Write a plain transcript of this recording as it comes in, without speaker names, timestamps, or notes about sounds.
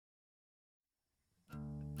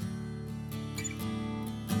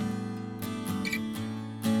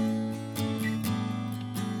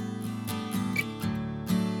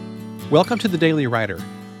Welcome to The Daily Writer,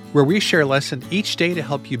 where we share a lesson each day to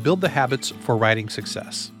help you build the habits for writing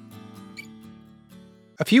success.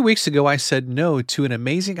 A few weeks ago, I said no to an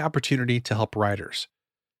amazing opportunity to help writers.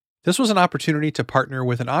 This was an opportunity to partner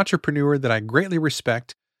with an entrepreneur that I greatly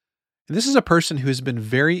respect, and this is a person who has been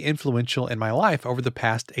very influential in my life over the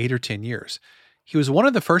past 8 or 10 years. He was one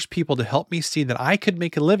of the first people to help me see that I could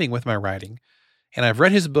make a living with my writing, and I've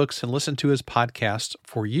read his books and listened to his podcasts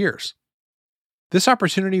for years. This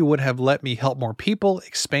opportunity would have let me help more people,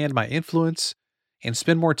 expand my influence, and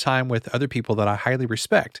spend more time with other people that I highly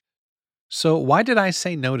respect. So why did I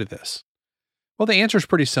say no to this? Well, the answer is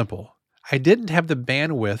pretty simple. I didn't have the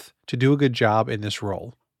bandwidth to do a good job in this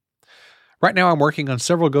role. Right now, I'm working on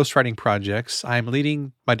several ghostwriting projects. I'm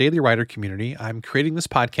leading my daily writer community. I'm creating this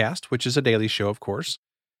podcast, which is a daily show, of course.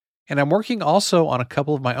 And I'm working also on a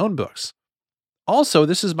couple of my own books. Also,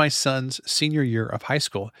 this is my son's senior year of high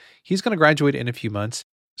school. He's going to graduate in a few months.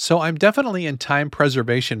 So I'm definitely in time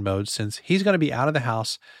preservation mode since he's going to be out of the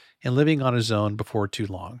house and living on his own before too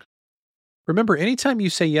long. Remember, anytime you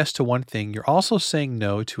say yes to one thing, you're also saying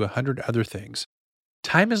no to 100 other things.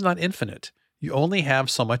 Time is not infinite. You only have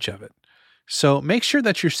so much of it. So make sure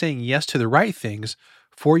that you're saying yes to the right things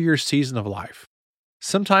for your season of life.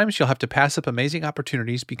 Sometimes you'll have to pass up amazing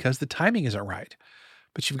opportunities because the timing isn't right.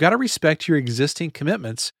 But you've got to respect your existing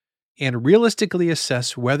commitments and realistically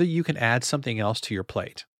assess whether you can add something else to your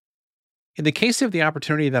plate. In the case of the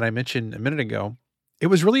opportunity that I mentioned a minute ago, it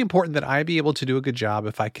was really important that I be able to do a good job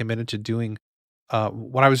if I committed to doing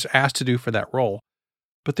what I was asked to do for that role.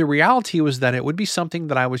 But the reality was that it would be something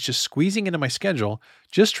that I was just squeezing into my schedule,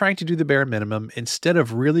 just trying to do the bare minimum instead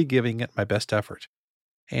of really giving it my best effort.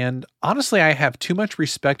 And honestly, I have too much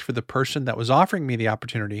respect for the person that was offering me the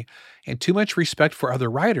opportunity and too much respect for other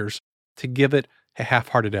writers to give it a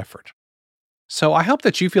half-hearted effort. So I hope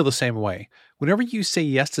that you feel the same way. Whenever you say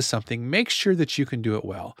yes to something, make sure that you can do it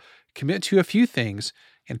well. Commit to a few things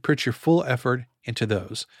and put your full effort into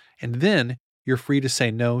those. And then you're free to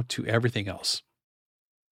say no to everything else.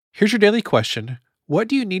 Here's your daily question. What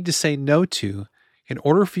do you need to say no to in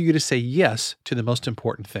order for you to say yes to the most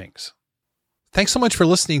important things? Thanks so much for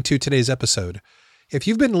listening to today's episode. If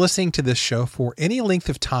you've been listening to this show for any length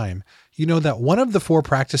of time, you know that one of the 4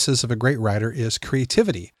 practices of a great writer is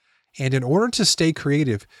creativity. And in order to stay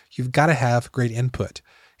creative, you've got to have great input.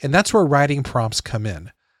 And that's where writing prompts come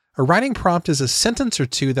in. A writing prompt is a sentence or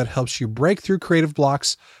two that helps you break through creative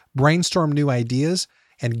blocks, brainstorm new ideas,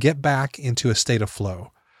 and get back into a state of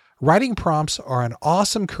flow. Writing prompts are an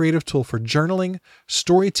awesome creative tool for journaling,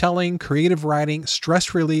 storytelling, creative writing,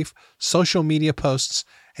 stress relief, social media posts,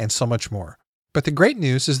 and so much more. But the great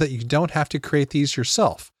news is that you don't have to create these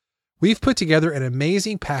yourself. We've put together an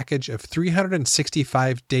amazing package of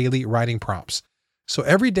 365 daily writing prompts. So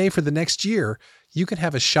every day for the next year, you can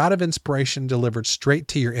have a shot of inspiration delivered straight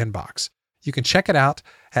to your inbox. You can check it out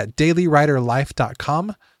at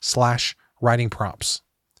dailywriterlife.com/writing prompts.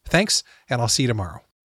 Thanks, and I'll see you tomorrow.